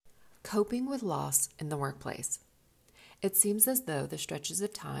Coping with loss in the workplace. It seems as though the stretches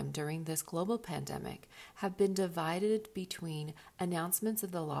of time during this global pandemic have been divided between announcements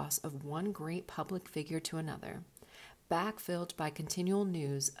of the loss of one great public figure to another, backfilled by continual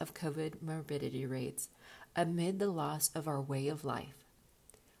news of COVID morbidity rates amid the loss of our way of life,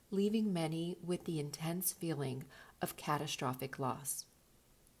 leaving many with the intense feeling of catastrophic loss.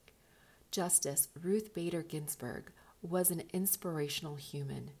 Justice Ruth Bader Ginsburg was an inspirational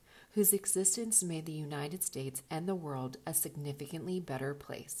human whose existence made the United States and the world a significantly better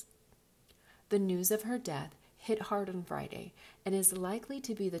place. The news of her death hit hard on Friday and is likely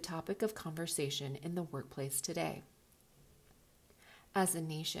to be the topic of conversation in the workplace today. As a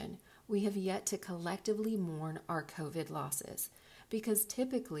nation, we have yet to collectively mourn our COVID losses because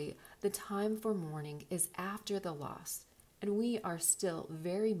typically the time for mourning is after the loss, and we are still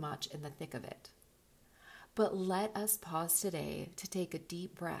very much in the thick of it. But let us pause today to take a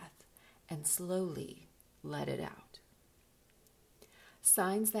deep breath and slowly let it out.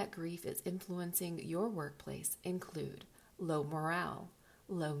 Signs that grief is influencing your workplace include low morale,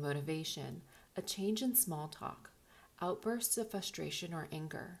 low motivation, a change in small talk, outbursts of frustration or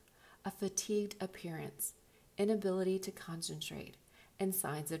anger, a fatigued appearance, inability to concentrate, and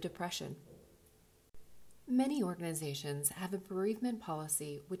signs of depression. Many organizations have a bereavement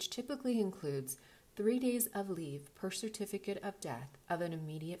policy which typically includes 3 days of leave per certificate of death of an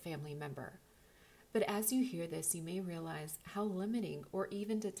immediate family member. But as you hear this, you may realize how limiting or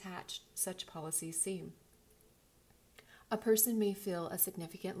even detached such policies seem. A person may feel a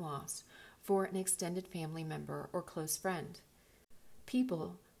significant loss for an extended family member or close friend.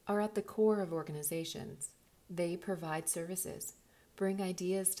 People are at the core of organizations. They provide services, bring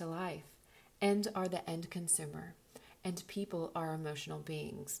ideas to life, and are the end consumer, and people are emotional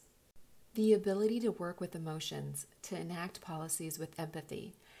beings. The ability to work with emotions, to enact policies with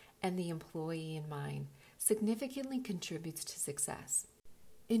empathy, and the employee in mind significantly contributes to success.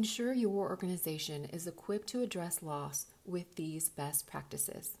 Ensure your organization is equipped to address loss with these best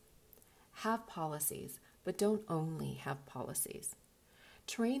practices. Have policies, but don't only have policies.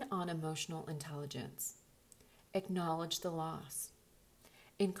 Train on emotional intelligence. Acknowledge the loss.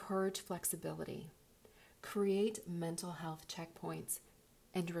 Encourage flexibility. Create mental health checkpoints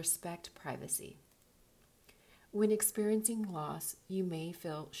and respect privacy. When experiencing loss, you may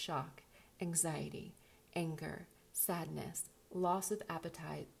feel shock, anxiety, anger, sadness, loss of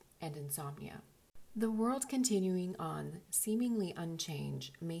appetite, and insomnia. The world continuing on, seemingly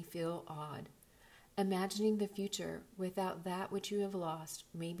unchanged, may feel odd. Imagining the future without that which you have lost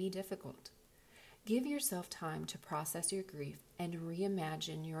may be difficult. Give yourself time to process your grief and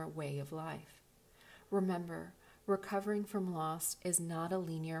reimagine your way of life. Remember, recovering from loss is not a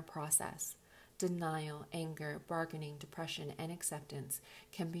linear process. Denial, anger, bargaining, depression, and acceptance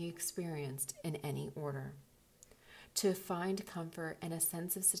can be experienced in any order. To find comfort and a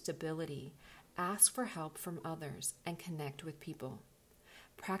sense of stability, ask for help from others and connect with people.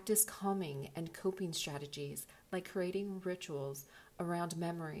 Practice calming and coping strategies like creating rituals around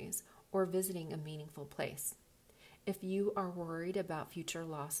memories or visiting a meaningful place. If you are worried about future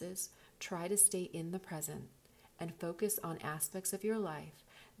losses, try to stay in the present and focus on aspects of your life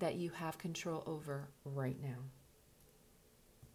that you have control over right now.